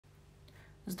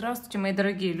Здравствуйте, мои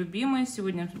дорогие любимые!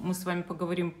 Сегодня мы с вами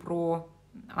поговорим про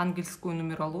ангельскую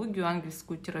нумерологию,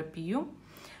 ангельскую терапию.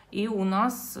 И у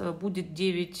нас будет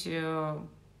 9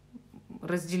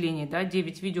 разделений,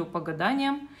 9 видео по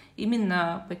гаданиям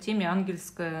именно по теме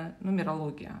ангельская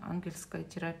нумерология, ангельская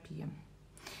терапия.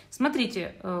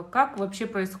 Смотрите, как вообще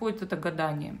происходит это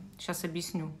гадание. Сейчас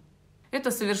объясню. Это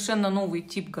совершенно новый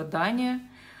тип гадания.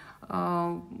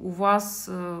 У вас,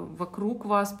 вокруг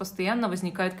вас постоянно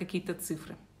возникают какие-то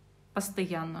цифры.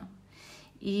 Постоянно.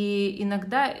 И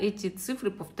иногда эти цифры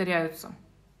повторяются.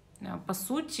 По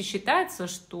сути, считается,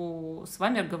 что с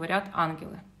вами говорят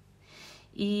ангелы.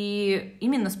 И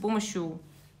именно с помощью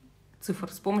цифр,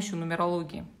 с помощью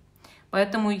нумерологии.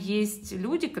 Поэтому есть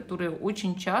люди, которые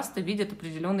очень часто видят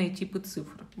определенные типы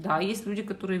цифр. Да, есть люди,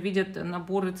 которые видят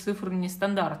наборы цифр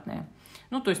нестандартные.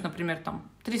 Ну, то есть, например, там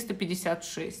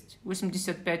 356,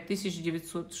 85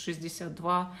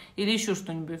 962 или еще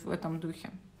что-нибудь в этом духе.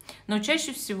 Но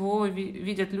чаще всего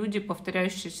видят люди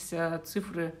повторяющиеся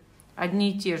цифры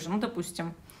одни и те же. Ну,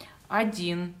 допустим,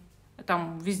 1,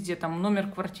 там везде там номер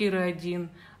квартиры 1,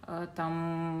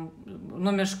 там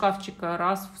номер шкафчика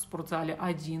раз в спортзале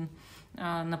 1.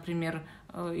 Например,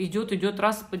 идет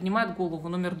раз, поднимает голову,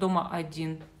 номер дома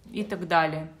 1 и так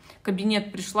далее.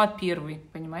 Кабинет пришла 1,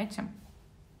 понимаете?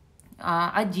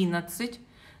 11,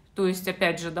 то есть,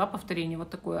 опять же, повторение вот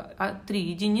такое, 3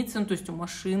 единицы, ну, то есть у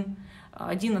машин,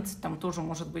 11 там тоже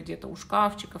может быть где-то у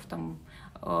шкафчиков, там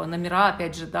номера,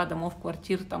 опять же, домов,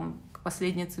 квартир, там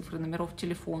последние цифры номеров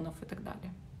телефонов и так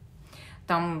далее.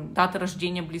 Там дата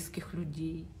рождения близких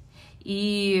людей.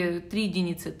 И 3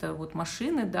 единицы это вот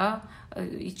машины,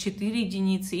 и 4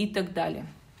 единицы и так далее.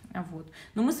 Вот.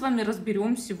 Но мы с вами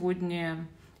разберем сегодня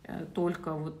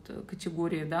только вот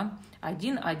категории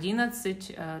 1,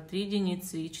 11, 3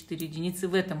 единицы и 4 единицы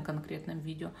в этом конкретном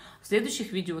видео. В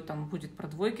следующих видео там будет про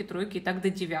двойки, тройки и так до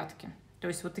 9. То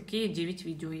есть вот такие 9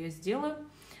 видео я сделаю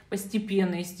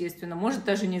постепенно, естественно. Может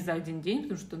даже не за один день,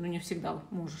 потому что не всегда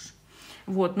можешь.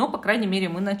 Вот, но по крайней мере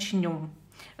мы начнем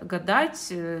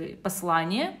гадать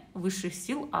послание высших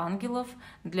сил, ангелов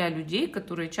для людей,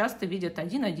 которые часто видят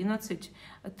 1, 11,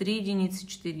 3 единицы,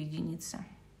 4 единицы.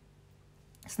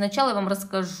 Сначала я вам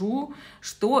расскажу,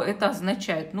 что это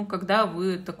означает, когда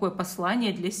вы такое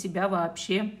послание для себя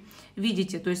вообще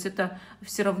видите. То есть это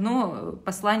все равно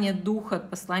послание духа,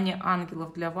 послание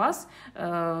ангелов для вас,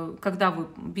 когда вы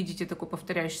видите такое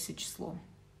повторяющееся число.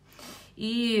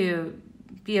 И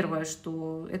первое,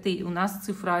 что это у нас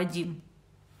цифра 1.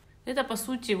 Это, по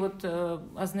сути,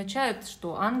 означает,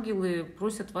 что ангелы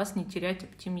просят вас не терять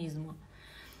оптимизма.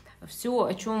 Все,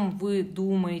 о чем вы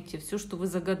думаете, все, что вы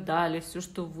загадали, все,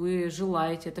 что вы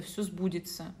желаете, это все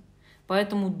сбудется.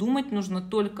 Поэтому думать нужно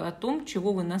только о том,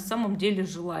 чего вы на самом деле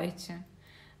желаете.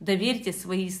 Доверьте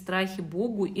свои страхи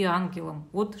Богу и ангелам.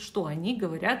 Вот что они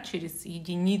говорят через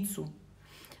единицу.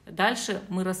 Дальше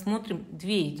мы рассмотрим 2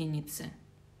 единицы.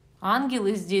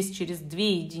 Ангелы здесь через 2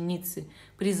 единицы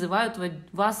призывают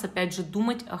вас, опять же,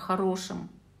 думать о хорошем.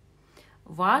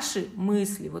 Ваши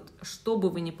мысли, что бы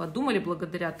вы ни подумали,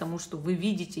 благодаря тому, что вы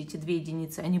видите эти 2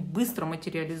 единицы, они быстро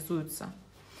материализуются.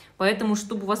 Поэтому,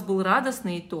 чтобы у вас был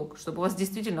радостный итог, чтобы у вас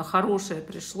действительно хорошее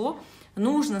пришло,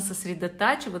 нужно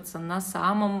сосредотачиваться на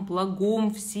самом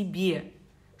благом в себе,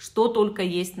 что только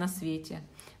есть на свете,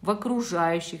 в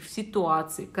окружающих, в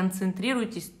ситуации.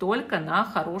 Концентрируйтесь только на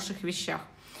хороших вещах.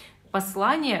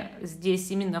 Послание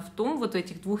здесь именно в том, в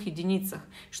этих 2 единицах,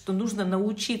 что нужно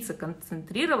научиться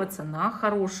концентрироваться на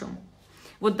хорошем.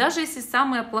 Вот даже если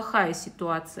самая плохая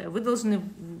ситуация, вы должны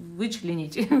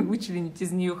вычленить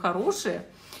из нее хорошее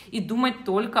и думать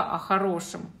только о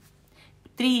хорошем.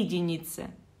 3 единицы.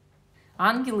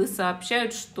 Ангелы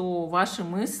сообщают, что ваши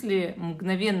мысли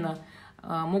мгновенно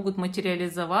могут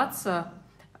материализоваться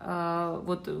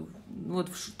в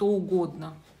что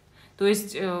угодно. То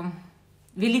есть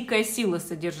великая сила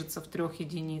содержится в 3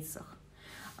 единицах.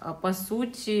 По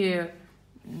сути,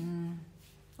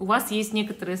 у вас есть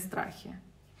некоторые страхи.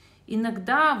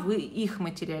 Иногда вы их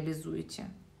материализуете.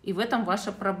 И в этом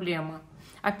ваша проблема.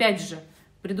 Опять же,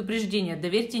 предупреждение.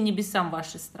 Доверьте небесам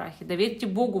ваши страхи. Доверьте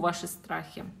Богу ваши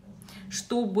страхи.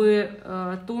 Чтобы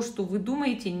то, что вы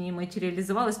думаете, не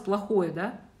материализовалось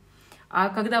плохое. А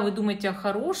когда вы думаете о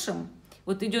хорошем,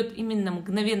 идет именно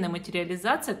мгновенная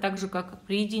материализация, так же, как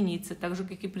при единице, так же,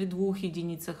 как и при 2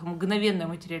 единицах, мгновенная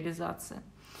материализация.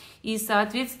 И,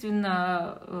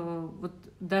 соответственно,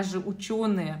 даже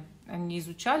ученые, они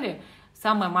изучали,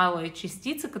 самая малая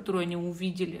частица, которую они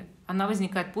увидели, она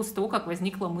возникает после того, как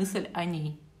возникла мысль о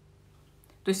ней.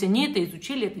 То есть они это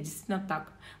изучили, это действительно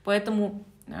так. Поэтому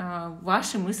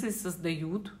ваши мысли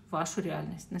создают вашу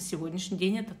реальность. На сегодняшний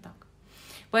день это так.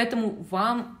 Поэтому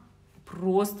вам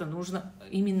просто нужно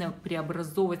именно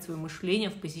преобразовывать свое мышление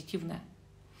в позитивное.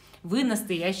 Вы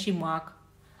настоящий маг.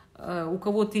 У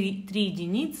кого 3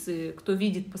 единицы, кто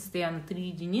видит постоянно 3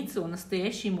 единицы, он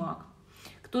настоящий маг.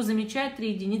 Кто замечает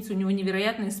 3 единицы, у него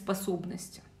невероятные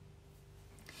способности.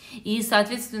 И,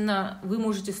 соответственно, вы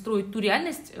можете строить ту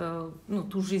реальность, ну,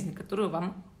 ту жизнь, которую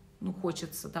вам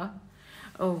хочется, да.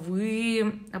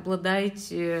 Вы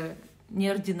обладаете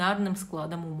неординарным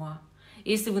складом ума.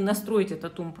 Если вы настроите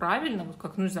этот ум правильно, вот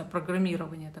как, ну, не знаю,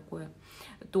 программирование такое,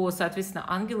 то, соответственно,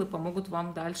 ангелы помогут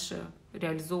вам дальше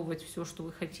реализовывать все, что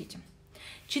вы хотите.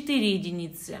 4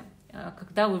 единицы.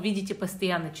 Когда вы видите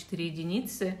постоянно 4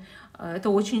 единицы, это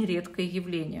очень редкое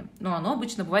явление. Но оно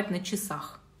обычно бывает на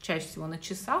часах. Чаще всего на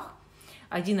часах.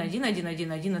 1, 1, 1,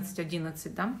 1, 11,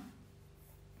 11, да?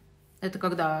 Это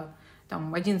когда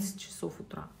там 11 часов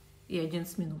утра и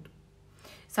 11 минут.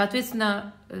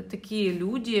 Соответственно, такие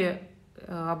люди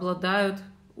обладают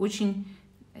очень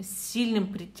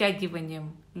сильным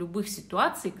притягиванием любых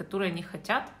ситуаций, которые они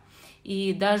хотят,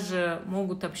 и даже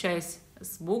могут, общаясь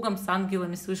с Богом, с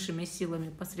ангелами, с высшими силами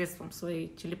посредством своей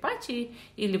телепатии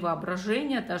или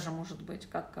воображения, даже, может быть,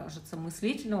 как кажется,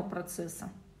 мыслительного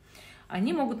процесса,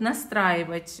 они могут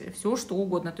настраивать все, что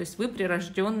угодно. То есть вы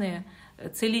прирожденные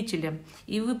целители,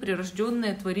 и вы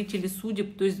прирожденные творители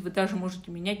судеб, то есть вы даже можете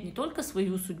менять не только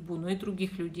свою судьбу, но и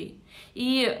других людей,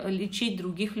 и лечить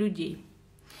других людей.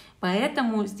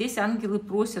 Поэтому здесь ангелы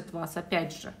просят вас,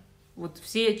 опять же, вот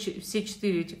все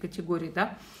 4 эти категории,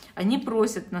 да, они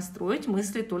просят настроить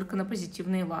мысли только на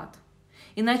позитивный лад.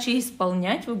 Иначе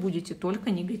исполнять вы будете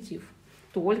только негатив.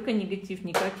 Только негатив,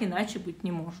 никак иначе быть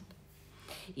не может.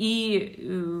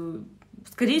 И,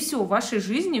 скорее всего, в вашей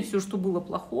жизни все, что было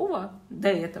плохого до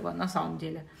этого, на самом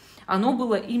деле, оно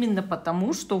было именно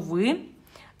потому, что вы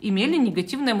имели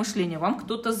негативное мышление, вам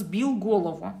кто-то сбил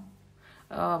голову.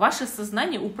 Ваше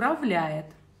сознание управляет,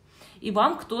 и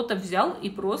вам кто-то взял и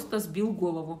просто сбил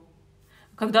голову.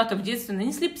 Когда-то в детстве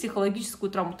нанесли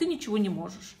психологическую травму, ты ничего не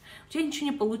можешь, у тебя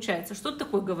ничего не получается. Что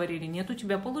такое говорили? Нет, у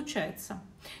тебя получается.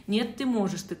 Нет, ты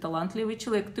можешь, ты талантливый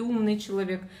человек, ты умный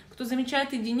человек. Кто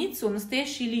замечает единицу, он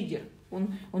настоящий лидер,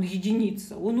 он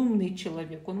единица, он умный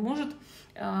человек, он может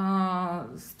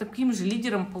с таким же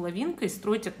лидером-половинкой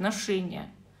строить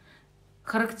отношения.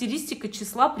 Характеристика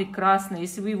числа прекрасная.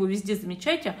 Если вы его везде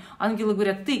замечаете, ангелы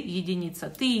говорят, ты единица,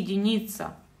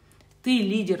 ты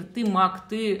лидер, ты маг,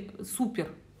 ты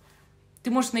супер. Ты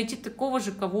можешь найти такого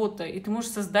же кого-то, и ты можешь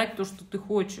создать то, что ты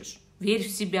хочешь. Верь в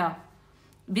себя.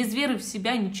 Без веры в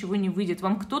себя ничего не выйдет.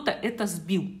 Вам кто-то это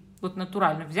сбил. Вот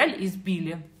натурально взяли и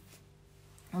сбили.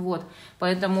 Вот.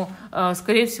 Поэтому,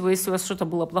 скорее всего, если у вас что-то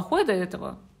было плохое до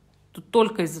этого, то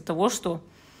только из-за того, что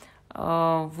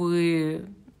вы,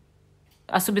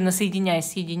 особенно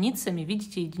соединяясь с единицами,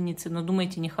 видите единицы, но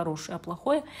думаете не хорошее, а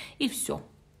плохое, и все.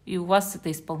 И у вас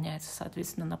это исполняется,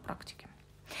 соответственно, на практике.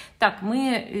 Так,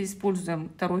 мы используем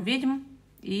Таро ведьм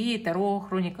и Таро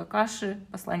хроника Акаши,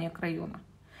 послание к району.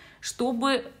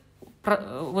 Чтобы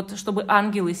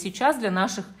ангелы сейчас для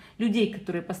наших людей,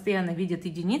 которые постоянно видят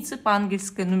единицы по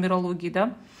ангельской нумерологии,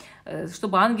 да,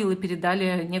 чтобы ангелы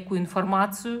передали некую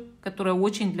информацию, которая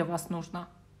очень для вас нужна.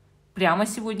 Прямо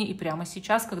сегодня и прямо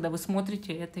сейчас, когда вы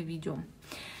смотрите это видео.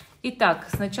 Итак,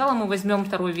 сначала мы возьмем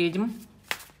Таро ведьм.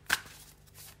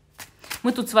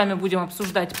 Мы тут с вами будем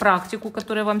обсуждать практику,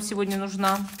 которая вам сегодня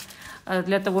нужна,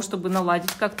 для того, чтобы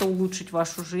наладить, как-то улучшить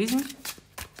вашу жизнь.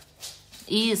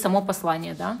 И само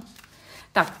послание, да.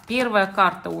 Так, первая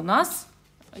карта у нас,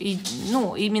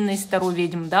 именно из Таро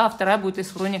ведьм, да, а вторая будет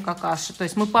из хроника Акаши. То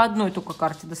есть мы по одной только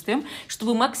карте достаем,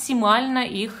 чтобы максимально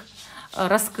их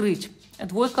раскрыть.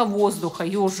 Двойка воздуха,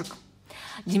 ежик.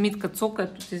 Демитка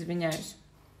цокает, тут извиняюсь.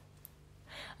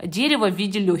 Дерево в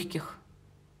виде легких.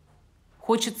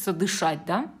 Хочется дышать,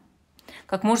 да?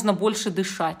 Как можно больше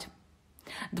дышать.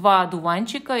 2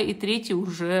 одуванчика, и 3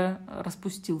 уже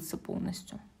распустился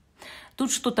полностью.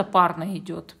 Тут что-то парное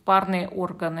идет, парные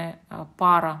органы,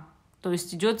 пара. То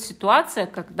есть идет ситуация,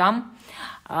 когда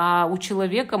у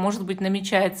человека, может быть,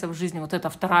 намечается в жизни вот эта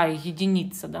вторая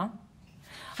единица, да?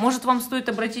 Может, вам стоит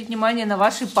обратить внимание на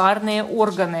ваши парные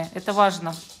органы, это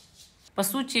важно. По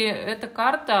сути, эта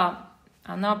карта...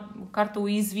 Она карта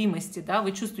уязвимости, да,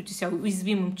 вы чувствуете себя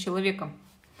уязвимым человеком.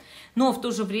 Но в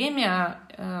то же время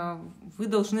вы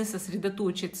должны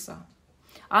сосредоточиться.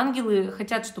 Ангелы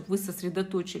хотят, чтобы вы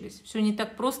сосредоточились. Все не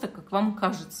так просто, как вам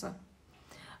кажется.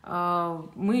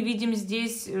 Мы видим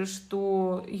здесь,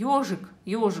 что ежик,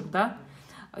 да,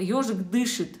 ежик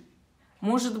дышит.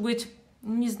 Может быть,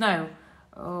 не знаю,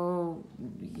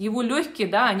 его легкие,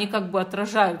 да, они как бы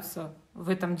отражаются в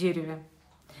этом дереве.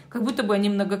 Как будто бы они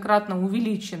многократно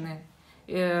увеличены.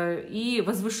 и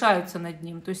возвышаются над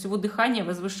ним. То есть его дыхание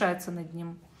возвышается над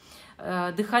ним.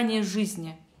 Дыхание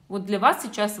жизни. Вот для вас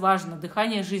сейчас важно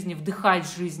дыхание жизни, вдыхать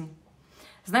жизнь.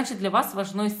 Значит, для вас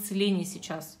важно исцеление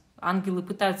сейчас. Ангелы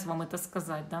пытаются вам это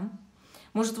сказать, да?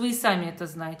 Может, вы и сами это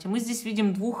знаете. Мы здесь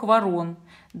видим 2 ворон,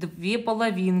 2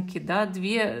 половинки, да,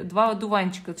 2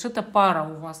 одуванчика. Что-то пара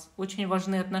у вас. Очень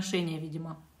важные отношения,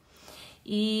 видимо.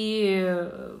 И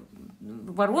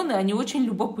вороны, они очень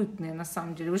любопытные, на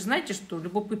самом деле. Вы же знаете, что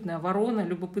любопытная ворона,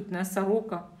 любопытная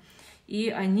сорока. И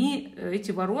они,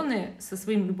 эти вороны, со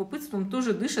своим любопытством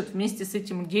тоже дышат вместе с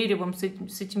этим деревом, с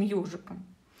этим ежиком.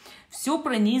 Все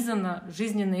пронизано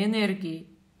жизненной энергией.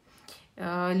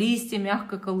 Листья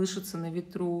мягко колышутся на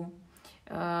ветру.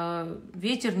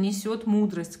 Ветер несет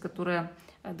мудрость, которая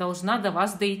должна до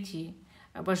вас дойти.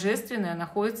 Божественная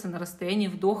находится на расстоянии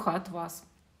вдоха от вас.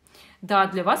 Да,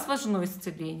 для вас важно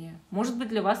исцеление. Может быть,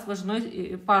 для вас важно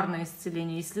парное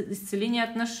исцеление, исцеление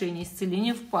отношений,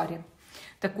 исцеление в паре.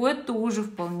 Такое тоже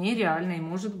вполне реально и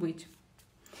может быть.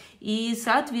 И,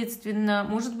 соответственно,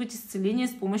 может быть исцеление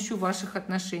с помощью ваших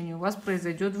отношений. У вас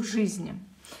произойдет в жизни.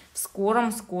 В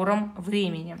скором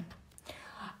времени.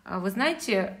 Вы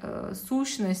знаете,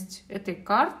 сущность этой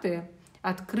карты,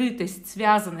 открытость,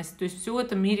 связанность, то есть все в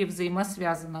этом мире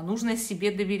взаимосвязано. Нужно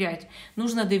себе доверять,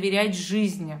 нужно доверять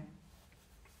жизни.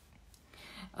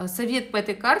 Совет по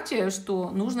этой карте, что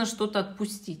нужно что-то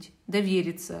отпустить,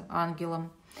 довериться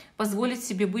ангелам, позволить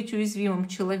себе быть уязвимым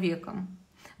человеком,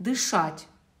 дышать.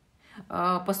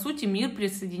 По сути, мир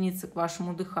присоединится к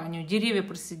вашему дыханию, деревья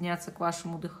присоединятся к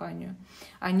вашему дыханию.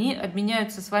 Они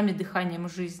обменяются с вами дыханием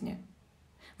жизни.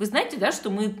 Вы знаете, да, что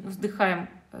мы вдыхаем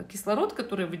кислород,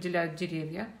 который выделяют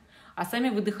деревья, а сами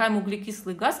выдыхаем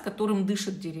углекислый газ, которым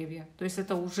дышат деревья. То есть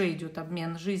это уже идет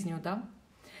обмен жизнью, да?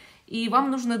 И вам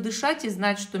нужно дышать и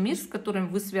знать, что мир, с которым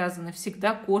вы связаны,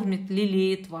 всегда кормит,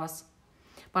 лелеет вас.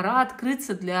 Пора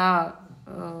открыться для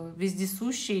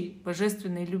вездесущей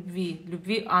божественной любви,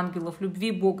 любви ангелов,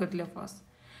 любви Бога для вас.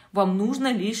 Вам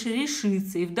нужно лишь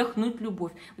решиться и вдохнуть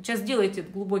любовь. Вот сейчас делайте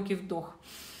этот глубокий вдох.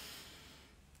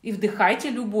 И вдыхайте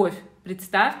любовь.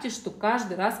 Представьте, что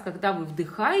каждый раз, когда вы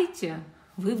вдыхаете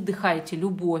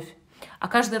любовь. А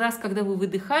каждый раз, когда вы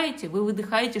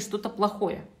выдыхаете что-то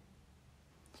плохое.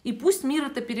 И пусть мир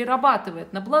это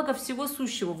перерабатывает. На благо всего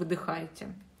сущего выдыхаете.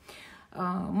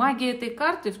 Магия этой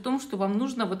карты в том, что вам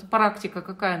нужно, вот практика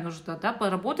какая нужна, да,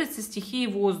 поработать со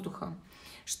стихией воздуха,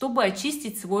 чтобы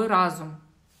очистить свой разум.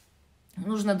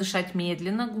 Нужно дышать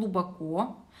медленно,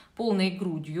 глубоко, полной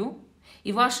грудью.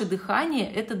 И ваше дыхание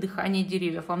 – это дыхание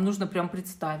деревьев. Вам нужно прям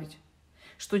представить,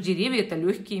 что деревья – это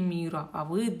легкие мира, а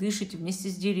вы дышите вместе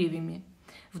с деревьями.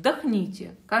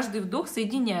 Вдохните. Каждый вдох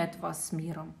соединяет вас с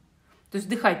миром. То есть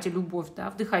вдыхайте любовь, да,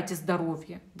 вдыхайте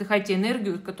здоровье, вдыхайте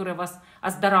энергию, которая вас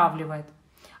оздоравливает.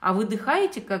 А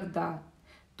выдыхаете когда,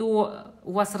 то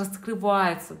у вас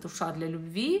раскрывается душа для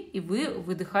любви, и вы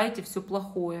выдыхаете все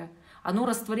плохое. Оно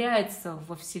растворяется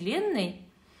во Вселенной,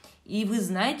 и вы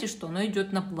знаете, что оно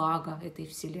идет на благо этой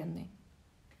Вселенной.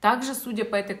 Также, судя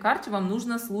по этой карте, вам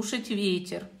нужно слушать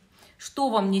ветер. Что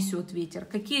вам несет ветер?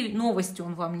 Какие новости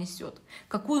он вам несет?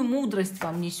 Какую мудрость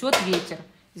вам несет ветер?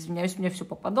 Извиняюсь, у меня все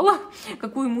попадало.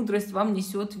 Какую мудрость вам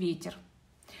несет ветер?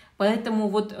 Поэтому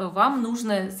вот вам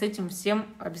нужно с этим всем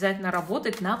обязательно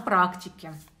работать на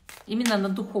практике. Именно на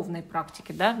духовной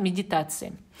практике, да,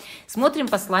 медитации. Смотрим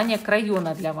послание к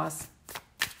району для вас.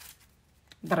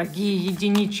 Дорогие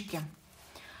единички.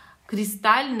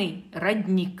 Кристальный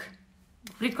родник.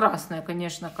 Прекрасная,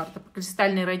 конечно, карта.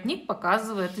 Кристальный родник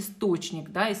показывает источник,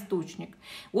 да, источник.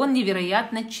 Он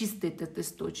невероятно чистый, этот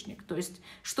источник. То есть,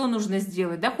 что нужно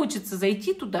сделать? Да, хочется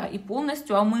зайти туда и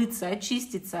полностью омыться,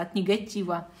 очиститься от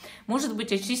негатива. Может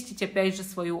быть, очистить, опять же,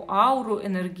 свою ауру,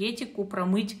 энергетику,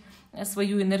 промыть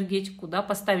свою энергетику, да,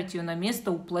 поставить ее на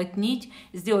место, уплотнить,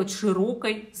 сделать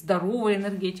широкой, здоровой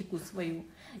энергетику свою.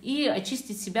 И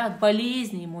очистить себя от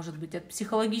болезней, может быть, от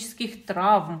психологических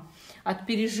травм, от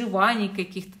переживаний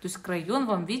каких-то. То есть крайон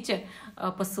вам, видите,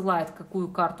 посылает какую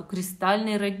карту?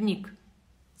 Кристальный родник.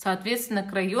 Соответственно,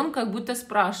 крайон как будто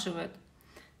спрашивает: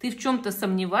 ты в чем-то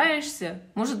сомневаешься?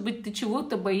 Может быть, ты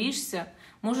чего-то боишься?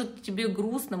 Может, тебе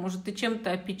грустно? Может, ты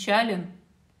чем-то опечален?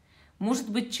 Может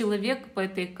быть, человек по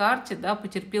этой карте, да,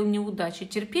 потерпел неудачи.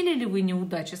 Терпели ли вы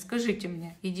неудачи? Скажите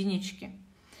мне, единички.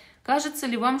 Кажется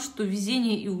ли вам, что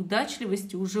везения и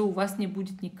удачливости уже у вас не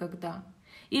будет никогда?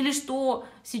 Или что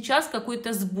сейчас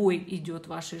какой-то сбой идет в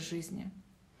вашей жизни?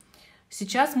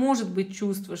 Сейчас может быть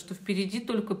чувство, что впереди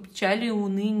только печаль и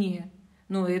уныние.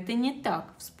 Но это не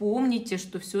так. Вспомните,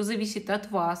 что все зависит от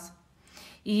вас.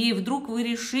 И вдруг вы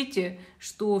решите,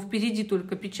 что впереди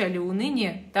только печаль и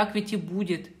уныние, так ведь и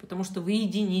будет, потому что вы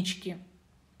единички.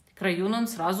 Крайон, он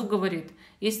сразу говорит,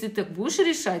 если ты так будешь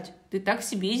решать, ты так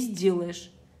себе и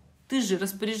сделаешь. Ты же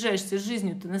распоряжаешься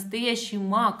жизнью, ты настоящий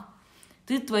маг.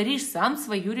 Ты творишь сам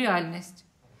свою реальность.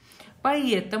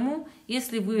 Поэтому,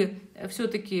 если вы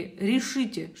все-таки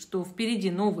решите, что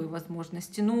впереди новые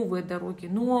возможности, новые дороги,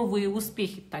 новые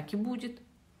успехи, так и будет.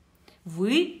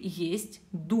 Вы есть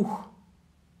дух.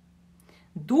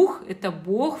 Дух – это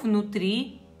Бог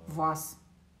внутри вас.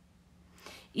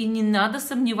 И не надо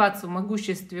сомневаться в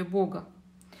могуществе Бога.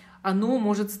 Оно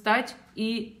может стать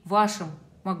и вашим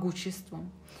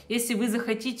могуществом. Если вы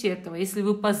захотите этого, если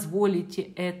вы позволите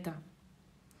это.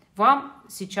 Вам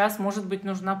сейчас, может быть,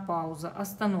 нужна пауза,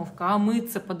 остановка,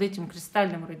 омыться под этим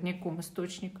кристальным родником,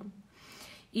 источником.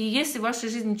 И если в вашей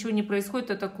жизни ничего не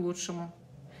происходит, это к лучшему.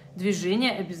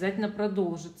 Движение обязательно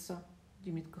продолжится.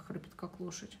 Демидка храпит, как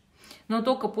лошадь. Но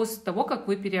только после того, как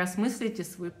вы переосмыслите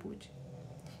свой путь.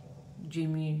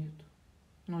 Демид,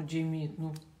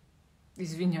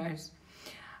 извиняюсь.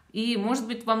 И, может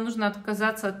быть, вам нужно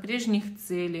отказаться от прежних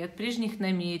целей, от прежних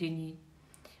намерений.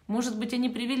 Может быть, они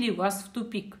привели вас в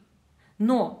тупик.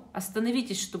 Но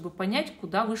остановитесь, чтобы понять,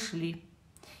 куда вы шли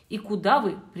и куда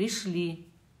вы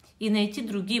пришли. И найти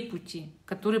другие пути,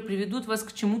 которые приведут вас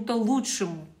к чему-то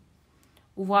лучшему.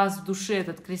 У вас в душе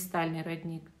этот кристальный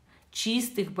родник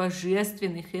чистых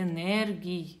божественных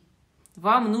энергий.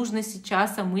 Вам нужно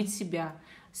сейчас омыть себя,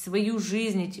 свою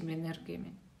жизнь этими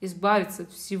энергиями. Избавиться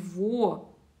от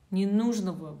всего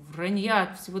ненужного, вранья,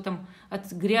 от всего там,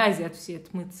 от грязи, от всей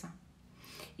отмыться.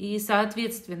 И,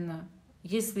 соответственно,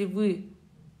 если вы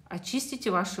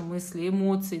очистите ваши мысли,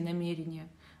 эмоции, намерения,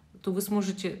 то вы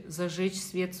сможете зажечь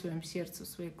свет в своем сердце, в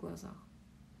своих глазах.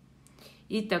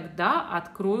 И тогда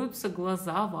откроются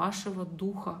глаза вашего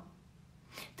духа.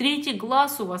 Третий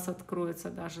глаз у вас откроется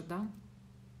даже, да?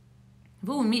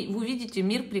 Вы увидите,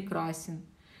 мир прекрасен,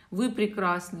 вы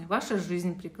прекрасны, ваша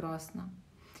жизнь прекрасна.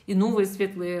 И новые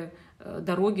светлые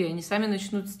дороги, они сами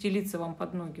начнут стелиться вам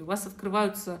под ноги. У вас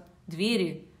открываются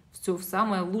двери, все в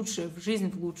самое лучшее, в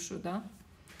жизнь в лучшую, да?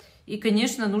 И,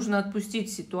 конечно, нужно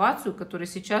отпустить ситуацию, которая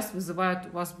сейчас вызывает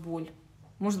у вас боль.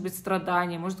 Может быть,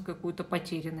 страдание, может, какую-то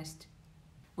потерянность.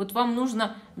 Вот вам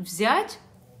нужно взять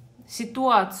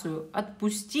ситуацию,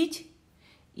 отпустить,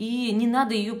 и не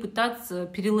надо ее пытаться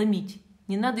переломить.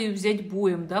 Не надо ее взять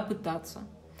боем, да, пытаться.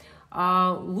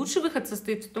 А лучший выход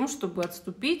состоит в том, чтобы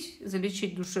отступить,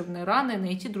 залечить душевные раны,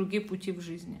 найти другие пути в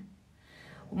жизни.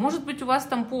 Может быть, у вас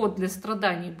там повод для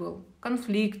страданий был.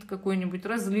 Конфликт какой-нибудь,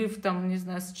 разрыв, там, не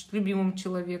знаю, с любимым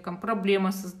человеком,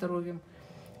 проблема со здоровьем.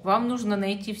 Вам нужно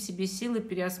найти в себе силы,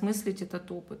 переосмыслить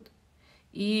этот опыт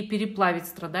и переплавить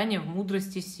страдания в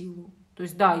мудрость и силу. То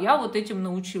есть, да, я вот этим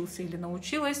научился или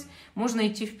научилась, можно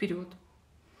идти вперед.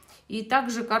 И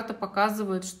также карта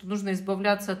показывает, что нужно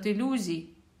избавляться от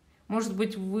иллюзий. Может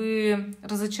быть, вы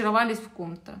разочаровались в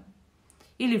ком-то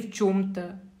или в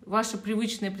чем-то. Ваши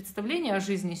привычные представления о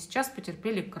жизни сейчас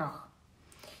потерпели крах.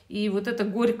 И вот эта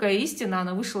горькая истина,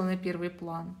 она вышла на первый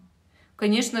план.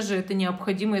 Конечно же, это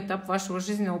необходимый этап вашего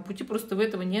жизненного пути, просто вы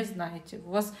этого не знаете. У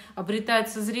вас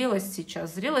обретается зрелость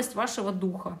сейчас, зрелость вашего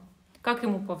духа. Как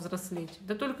ему повзрослеть?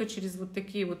 Да только через вот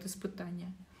такие вот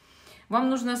испытания. Вам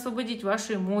нужно освободить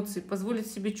ваши эмоции, позволить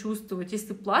себе чувствовать.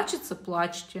 Если плачется,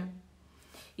 плачьте.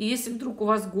 И если вдруг у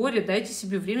вас горе, дайте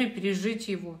себе время пережить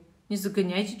его. Не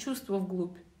загоняйте чувства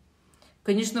вглубь.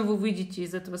 Конечно, вы выйдете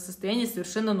из этого состояния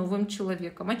совершенно новым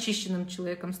человеком, очищенным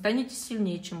человеком, станете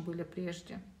сильнее, чем были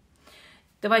прежде.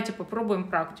 Давайте попробуем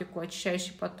практику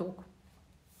 «Очищающий поток».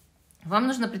 Вам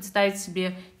нужно представить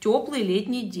себе теплый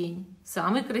летний день,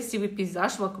 самый красивый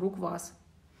пейзаж вокруг вас.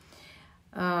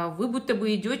 Вы будто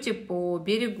бы идете по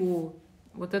берегу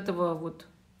вот этого вот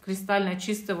кристально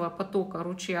чистого потока,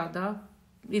 ручья, да,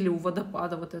 или у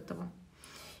водопада вот этого.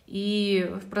 И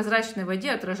в прозрачной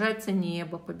воде отражается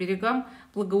небо, по берегам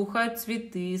благоухают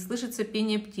цветы, слышится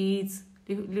пение птиц,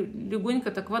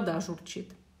 легонько так вода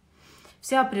журчит.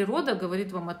 Вся природа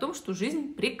говорит вам о том, что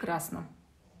жизнь прекрасна.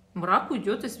 Мрак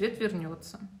уйдет и свет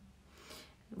вернется.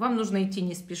 Вам нужно идти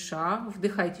не спеша,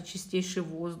 вдыхайте чистейший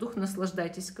воздух,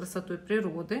 наслаждайтесь красотой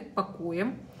природы,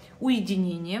 покоем,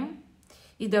 уединением,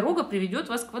 и дорога приведет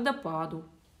вас к водопаду.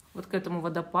 Вот к этому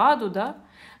водопаду, да,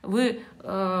 вы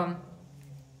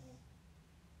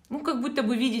как будто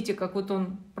бы видите, как вот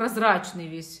он прозрачный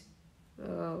весь,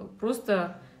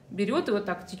 просто берет и вот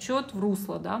так течет в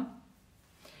русло, да.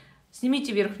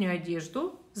 Снимите верхнюю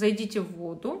одежду, зайдите в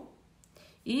воду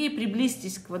и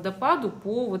приблизьтесь к водопаду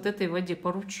по вот этой воде,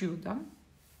 по ручью, да.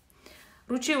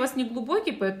 Ручей у вас не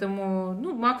глубокий, поэтому,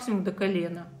 максимум до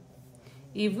колена.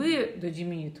 И вы, да,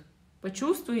 Демид,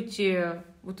 почувствуйте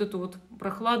вот эту вот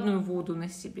прохладную воду на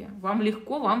себе. Вам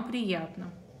легко, вам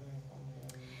приятно.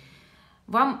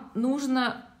 Вам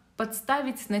нужно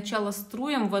подставить сначала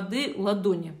струям воды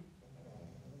ладони,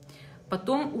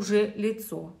 потом уже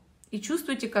лицо. И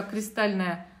чувствуйте, как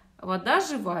кристальная вода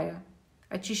живая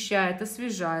очищает,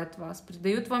 освежает вас,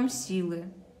 придает вам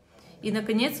силы. И,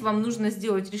 наконец, вам нужно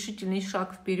сделать решительный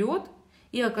шаг вперед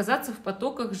и оказаться в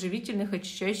потоках живительных,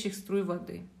 очищающих струй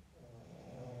воды.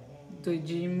 Да,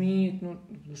 Демид, ну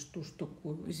что ж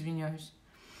такое, извиняюсь.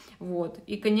 Вот.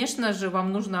 И, конечно же,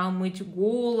 вам нужно омыть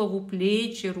голову,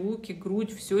 плечи, руки,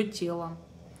 грудь, все тело.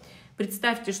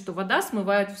 Представьте, что вода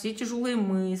смывает все тяжелые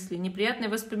мысли, неприятные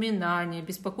воспоминания,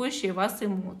 беспокоящие вас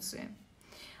эмоции.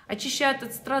 Очищает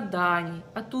от страданий,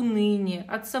 от уныния,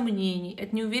 от сомнений,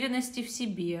 от неуверенности в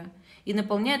себе и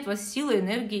наполняет вас силой,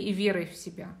 энергией и верой в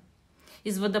себя.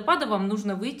 Из водопада вам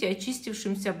нужно выйти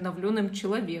очистившимся, обновленным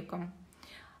человеком.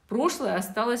 Прошлое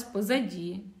осталось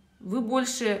позади. Вы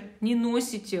больше не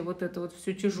носите вот это вот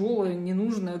все тяжелое,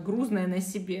 ненужное, грузное на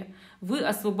себе. Вы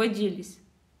освободились.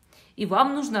 И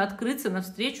вам нужно открыться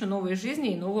навстречу новой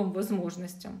жизни и новым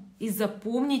возможностям. И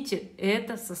запомните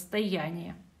это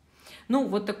состояние. Ну,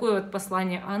 вот такое вот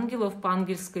послание ангелов по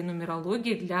ангельской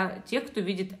нумерологии для тех, кто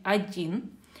видит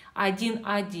 1, 1,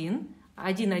 1,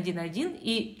 1, 1, 1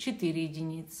 и 4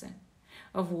 единицы.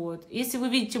 Вот. Если вы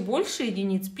видите больше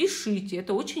единиц, пишите,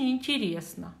 это очень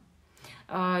интересно.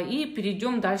 И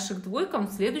перейдем дальше к двойкам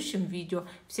в следующем видео.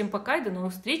 Всем пока и до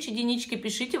новых встреч, единички,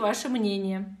 пишите ваше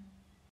мнение.